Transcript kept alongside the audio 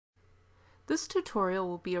This tutorial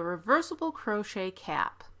will be a reversible crochet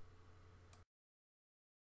cap.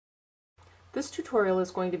 This tutorial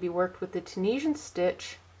is going to be worked with the Tunisian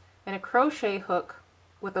stitch and a crochet hook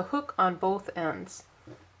with a hook on both ends.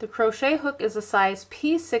 The crochet hook is a size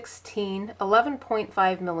P16,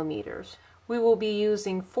 11.5 millimeters. We will be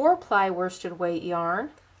using 4-ply worsted weight yarn.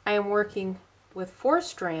 I am working with 4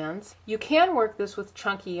 strands. You can work this with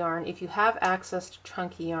chunky yarn if you have access to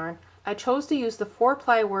chunky yarn. I chose to use the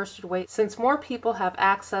 4-ply worsted weight since more people have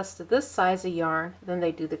access to this size of yarn than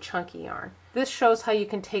they do the chunky yarn. This shows how you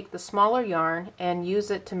can take the smaller yarn and use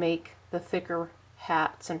it to make the thicker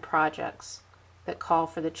hats and projects that call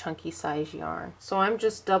for the chunky size yarn. So I'm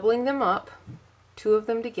just doubling them up, 2 of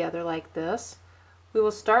them together like this. We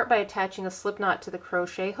will start by attaching a slip knot to the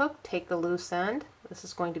crochet hook. Take the loose end. This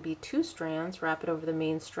is going to be 2 strands. Wrap it over the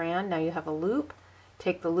main strand. Now you have a loop.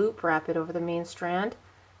 Take the loop, wrap it over the main strand.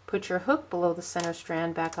 Put your hook below the center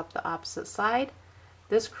strand, back up the opposite side.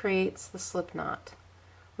 This creates the slip knot.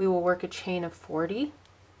 We will work a chain of 40.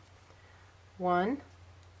 1,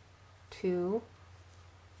 2,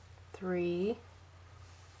 3,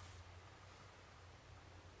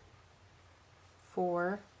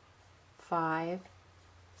 4, 5,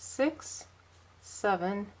 6,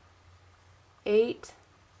 7, 8,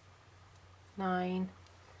 9,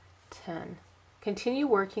 10. Continue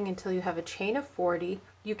working until you have a chain of 40.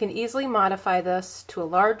 You can easily modify this to a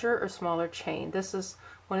larger or smaller chain. This is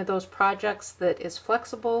one of those projects that is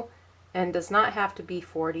flexible and does not have to be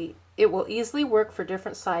 40. It will easily work for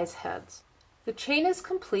different size heads. The chain is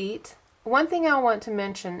complete. One thing I want to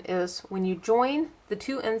mention is when you join the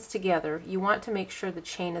 2 ends together, you want to make sure the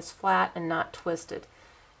chain is flat and not twisted.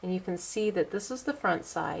 And you can see that this is the front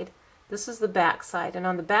side, this is the back side, and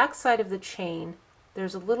on the back side of the chain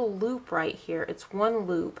there's a little loop right here. It's 1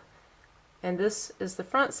 loop, and this is the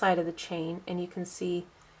front side of the chain, and you can see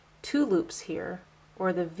 2 loops here,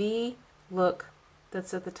 or the V look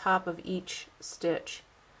that's at the top of each stitch.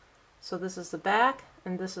 So this is the back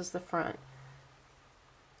and this is the front.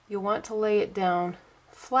 You'll want to lay it down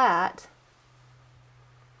flat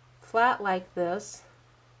like this.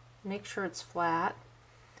 Make sure it's flat,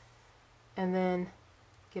 and then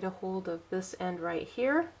get a hold of this end right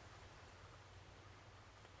here,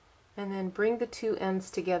 and then bring the 2 ends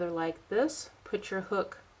together like this. Put your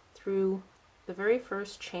hook through the very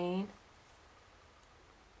first chain,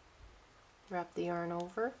 wrap the yarn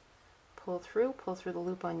over, pull through the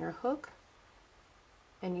loop on your hook,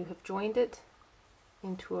 and you have joined it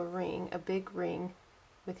into a ring, a big ring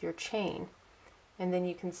with your chain. And then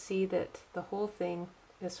you can see that the whole thing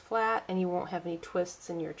is flat and you won't have any twists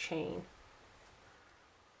in your chain.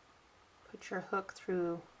 Put your hook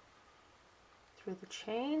through the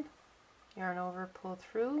chain, yarn over, pull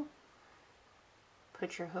through,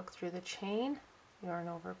 put your hook through the chain, yarn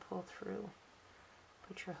over, pull through,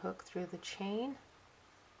 put your hook through the chain,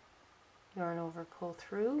 yarn over, pull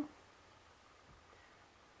through,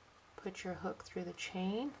 put your hook through the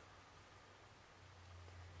chain,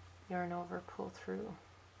 yarn over, pull through,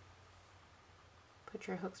 put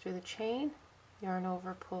your hook through the chain, yarn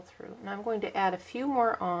over, pull through. Now I'm going to add a few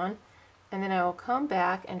more on, and then I will come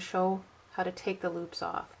back and show how to take the loops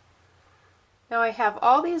off. Now I have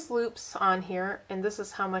all these loops on here, and this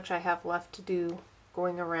is how much I have left to do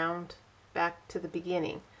going around back to the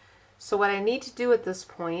beginning. So what I need to do at this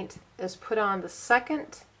point is put on the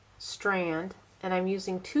second strand, and I'm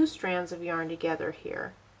using 2 strands of yarn together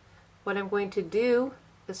here. What I'm going to do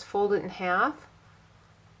is fold it in half,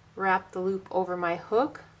 wrap the loop over my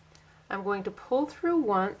hook. I'm going to pull through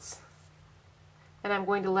once, and I'm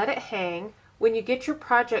going to let it hang. When you get your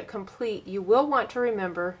project complete, you will want to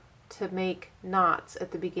remember to make knots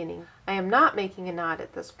at the beginning. I am not making a knot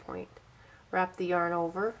at this point. Wrap the yarn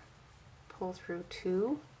over, pull through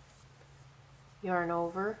 2, yarn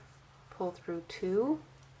over, pull through 2,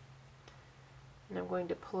 and I'm going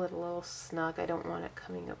to pull it a little snug. I don't want it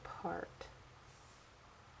coming apart.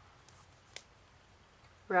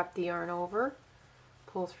 Wrap the yarn over,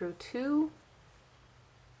 pull through 2,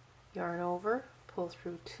 yarn over, pull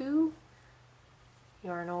through 2,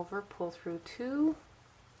 yarn over, pull through 2,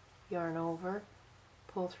 yarn over,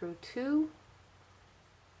 pull through 2,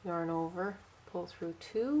 yarn over, pull through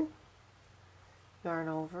 2, yarn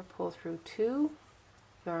over, pull through 2,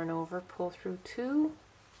 yarn over, pull through 2,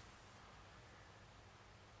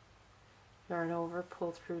 yarn over,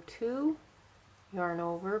 pull through 2, yarn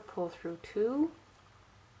over, pull through 2,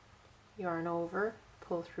 yarn over,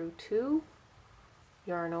 pull through 2,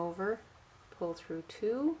 yarn over, pull through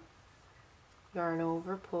 2, yarn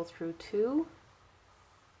over, pull through 2.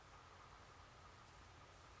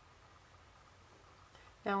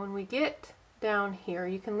 Now when we get down here,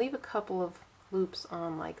 you can leave a couple of loops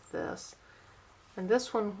on like this, and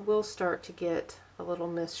this one will start to get a little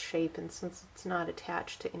misshapen since it's not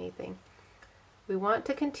attached to anything. We want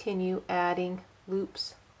to continue adding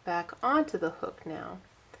loops back onto the hook now.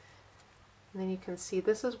 And then you can see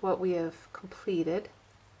this is what we have completed.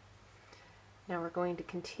 Now we're going to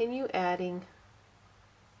continue adding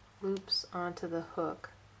loops onto the hook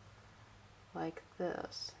like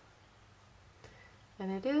this.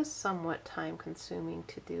 And it is somewhat time consuming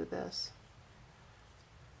to do this.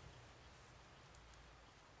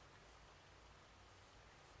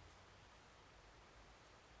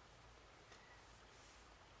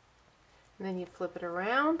 And then you flip it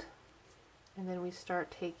around, and then we start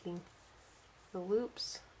taking the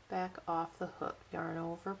loops back off the hook. Yarn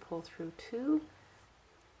over, pull through 2,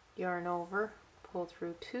 yarn over, pull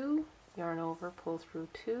through 2, yarn over, pull through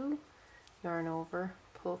 2, yarn over,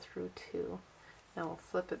 pull through 2. Now we'll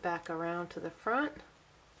flip it back around to the front,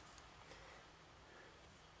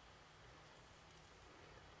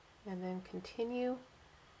 and then continue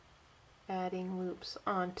adding loops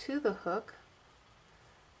onto the hook.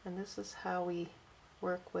 And this is how we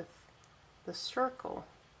work with the circle,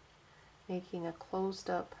 making a closed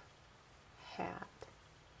up hat.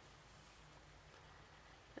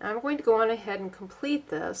 I'm going to go on ahead and complete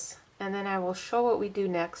this, and then I will show what we do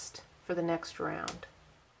next for the next round.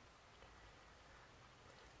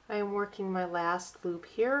 I am working my last loop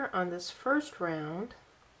here on this first round,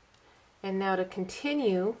 and now to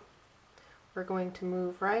continue we're going to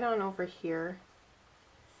move right on over here,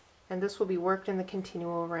 and this will be worked in the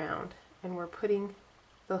continual round, and we're putting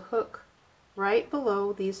the hook right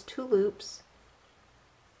below these 2 loops,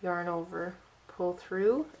 yarn over, pull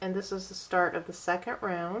through, and this is the start of the second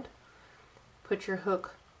round. Put your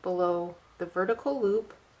hook below the vertical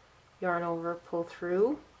loop, yarn over, pull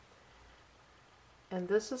through, and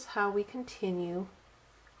this is how we continue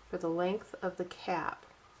for the length of the cap.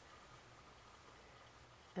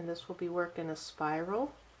 And this will be worked in a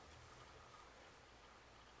spiral,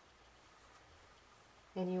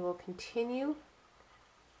 and you will continue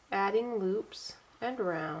adding loops and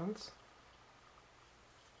rounds.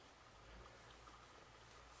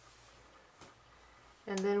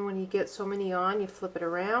 And then when you get so many on, you flip it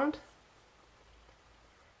around,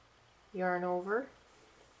 yarn over,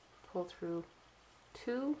 pull through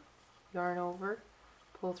 2, yarn over,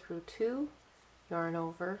 pull through 2, yarn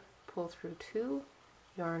over, pull through 2,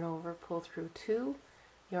 yarn over, pull through 2,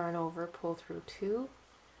 yarn over, pull through 2,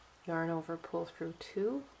 yarn over, pull through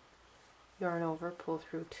 2, yarn over, pull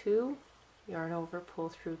through 2, yarn over, pull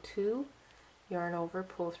through 2, yarn over,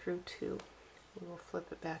 pull through 2. We will flip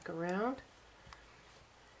it back around,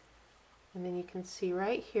 and then you can see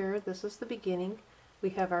right here, this is the beginning.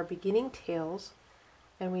 We have our beginning tails,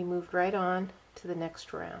 and we moved right on to the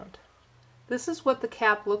next round. This is what the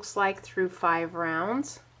cap looks like through 5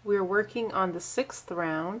 rounds. We're working on the 6th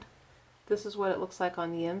round. This is what it looks like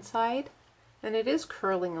on the inside, and it is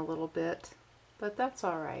curling a little bit, but that's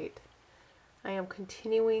all right. I am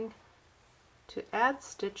continuing to add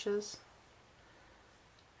stitches,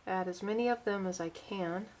 add as many of them as I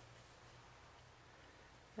can,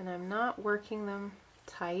 and I'm not working them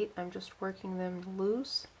tight, I'm just working them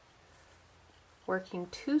loose, working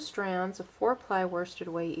 2 strands of 4-ply worsted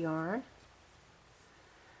weight yarn.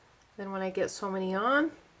 Then when I get so many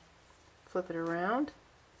on, flip it around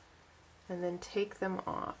and then take them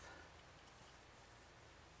off.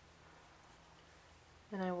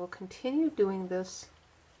 And I will continue doing this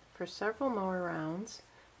for several more rounds.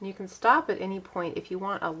 And you can stop at any point if you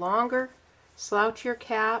want a longer, slouchier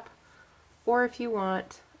cap, or if you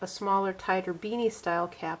want a smaller, tighter beanie style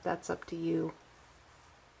cap, that's up to you.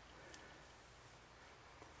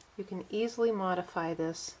 You can easily modify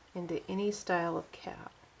this into any style of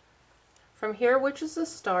cap. From here, which is the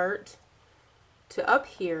start, to up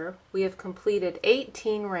here, we have completed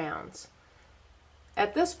 18 rounds.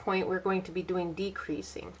 At this point, we're going to be doing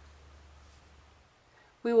decreasing.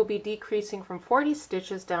 We will be decreasing from 40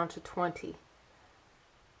 stitches down to 20.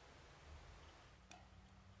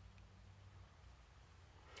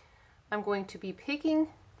 I'm going to be picking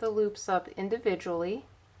the loops up individually,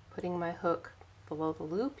 putting my hook below the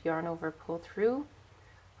loop, yarn over, pull through,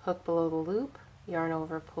 hook below the loop, yarn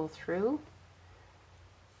over, pull through,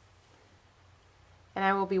 and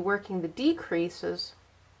I will be working the decreases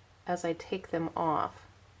as I take them off.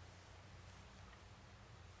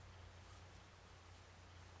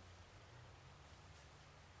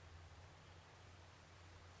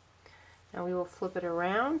 Now we will flip it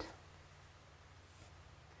around.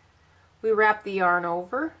 We wrap the yarn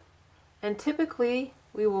over, and typically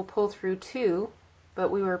we will pull through 2,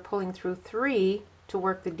 but we were pulling through 3 to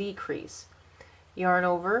work the decrease. yarn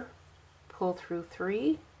over, pull through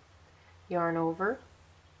 3, yarn over,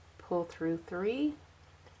 pull through 3,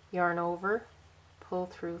 yarn over, pull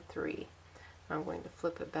through 3. I'm going to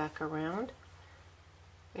flip it back around,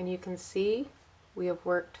 and you can see we have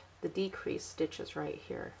worked the decrease stitches right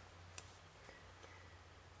here.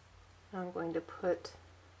 I'm going to put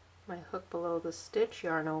my hook below the stitch,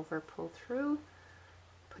 yarn over, pull through,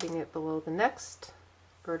 putting it below the next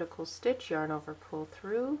vertical stitch, yarn over, pull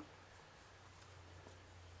through,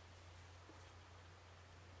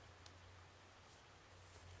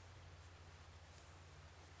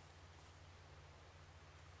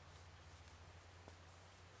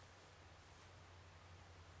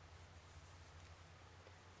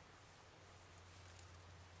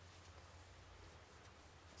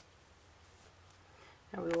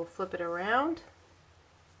 and we will flip it around.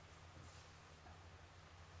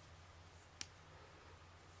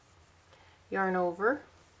 Yarn over,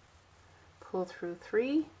 pull through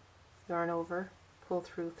 3, yarn over, pull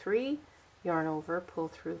through 3, yarn over, pull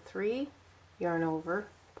through 3, yarn over,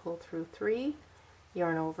 pull through 3,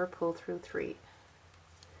 yarn over, pull through 3.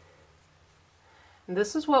 And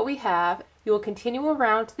this is what we have. You will continue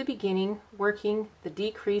around to the beginning working the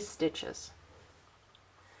decreased stitches.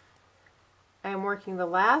 I am working the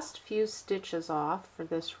last few stitches off for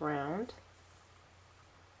this round.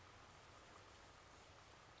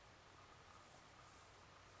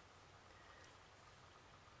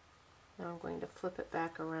 Now I'm going to flip it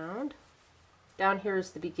back around. Down here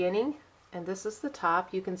is the beginning, and this is the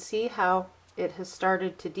top. You can see how it has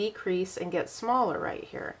started to decrease and get smaller right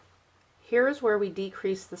here. Here is where we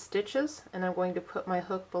decrease the stitches, and I'm going to put my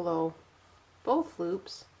hook below both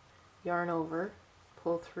loops, yarn over,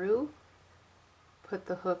 pull through, put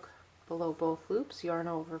the hook below both loops, yarn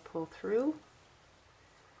over, pull through,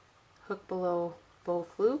 hook below both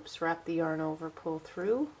loops, wrap the yarn over, pull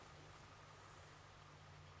through,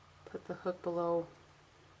 put the hook below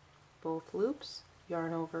both loops,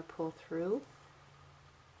 yarn over, pull through.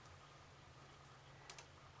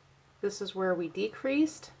 This is where we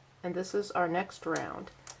decreased, and this is our next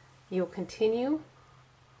round. You'll continue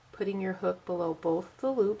putting your hook below both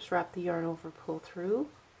the loops, wrap the yarn over, pull through,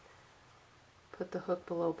 put the hook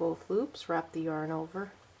below both loops, wrap the yarn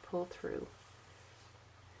over, pull through.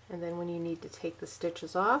 And then when you need to take the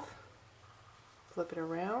stitches off, flip it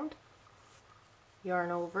around, yarn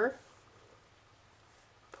over,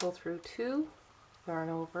 pull through 2, yarn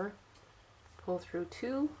over, pull through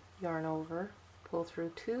 2, yarn over, pull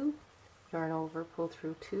through 2, yarn over, pull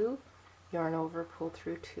through 2, yarn over, pull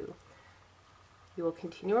through 2. You will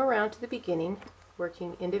continue around to the beginning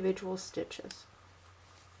working individual stitches.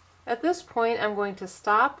 At this point I'm going to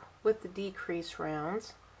stop with the decrease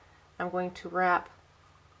rounds. I'm going to wrap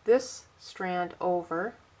this strand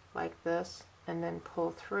over like this and then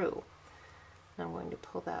pull through. I'm going to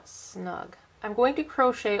pull that snug. I'm going to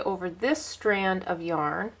crochet over this strand of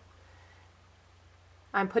yarn.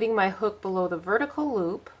 I'm putting my hook below the vertical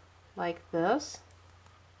loop like this,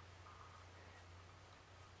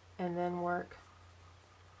 and then work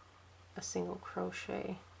a single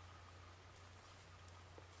crochet.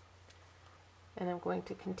 And I'm going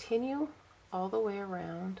to continue all the way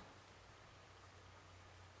around.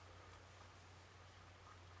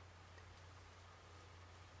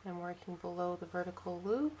 I'm working below the vertical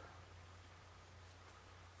loop.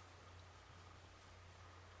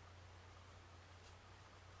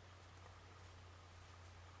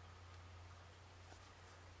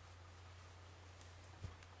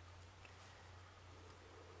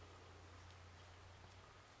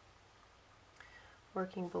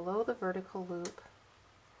 Working below the vertical loop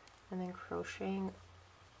and then crocheting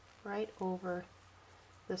right over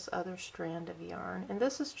this other strand of yarn. And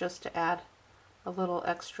this is just to add a little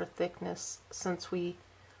extra thickness since we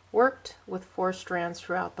worked with 4 strands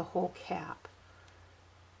throughout the whole cap.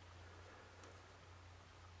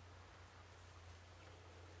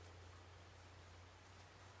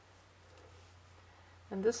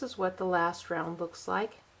 And this is what the last round looks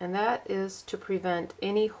like, and that is to prevent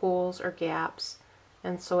any holes or gaps,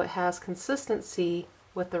 and so it has consistency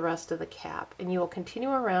with the rest of the cap, and you will continue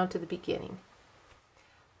around to the beginning.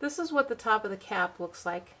 This is what the top of the cap looks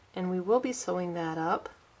like, and we will be sewing that up.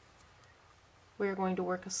 We are going to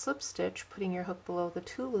work a slip stitch, putting your hook below the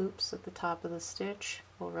 2 loops at the top of the stitch.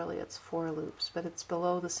 Well, really it's 4 loops, but it's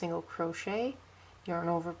below the single crochet. Yarn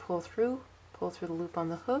over, pull through the loop on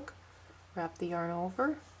the hook, wrap the yarn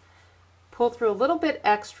over, pull through a little bit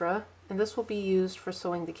extra, and this will be used for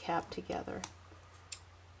sewing the cap together.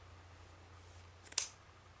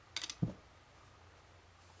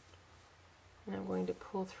 And I'm going to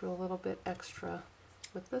pull through a little bit extra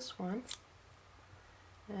with this one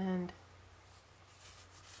and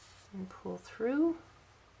and pull through.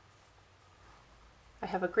 I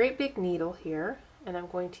have a great big needle here, and I'm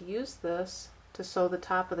going to use this to sew the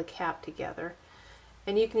top of the cap together.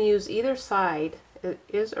 And you can use either side. It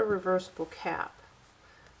is a reversible cap.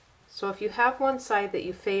 So if you have one side that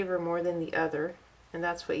you favor more than the other, and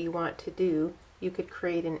that's what you want to do, you could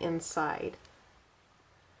create an inside.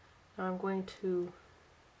 Now I'm going to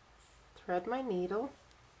thread my needle.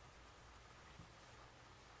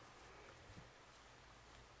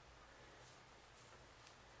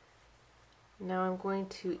 Now I'm going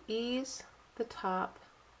to ease the top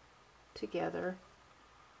together,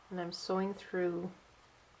 and I'm sewing through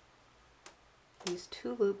these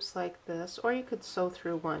 2 loops like this, or you could sew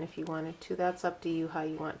through one if you wanted to. That's up to you how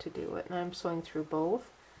you want to do it. And I'm sewing through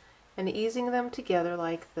both and easing them together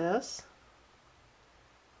like this.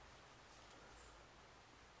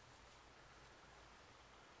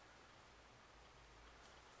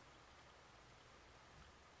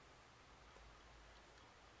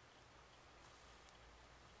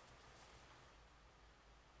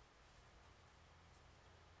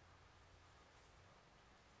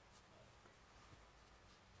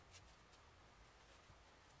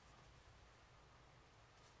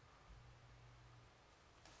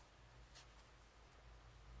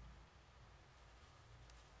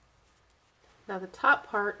 Now the top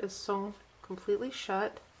part is sewn completely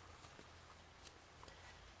shut.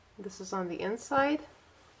 This is on the inside,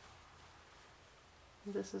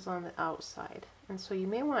 this is on the outside. And so you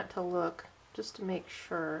may want to look just to make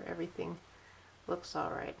sure everything looks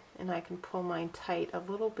alright. And I can pull mine tight a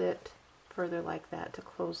little bit further like that to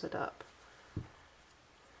close it up.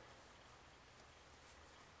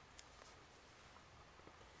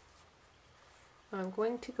 I'm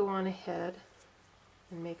going to go on ahead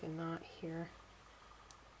and make a knot here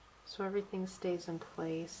so everything stays in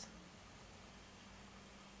place.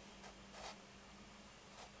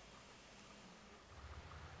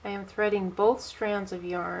 I am threading both strands of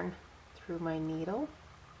yarn through my needle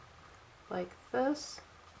like this,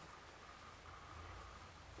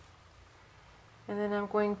 and then I'm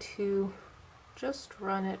going to just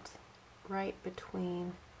run it right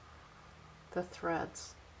between the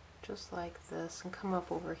threads just like this and come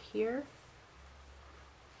up over here.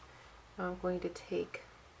 Now I'm going to take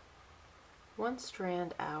one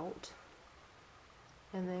strand out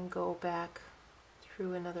and then go back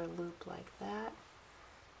through another loop like that.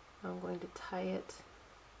 I'm going to tie it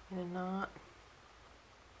in a knot.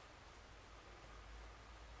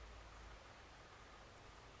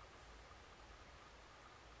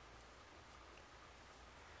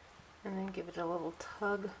 And then give it a little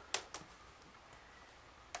tug,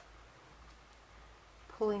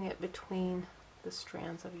 pulling it between the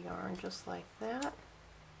strands of yarn just like that,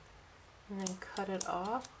 and then cut it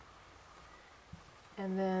off.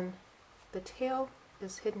 And then the tail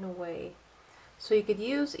is hidden away, so you could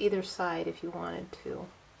use either side if you wanted to.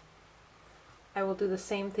 I will do the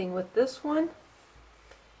same thing with this one,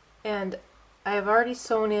 and I have already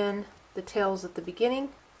sewn in the tails at the beginning,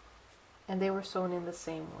 and they were sewn in the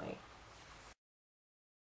same way.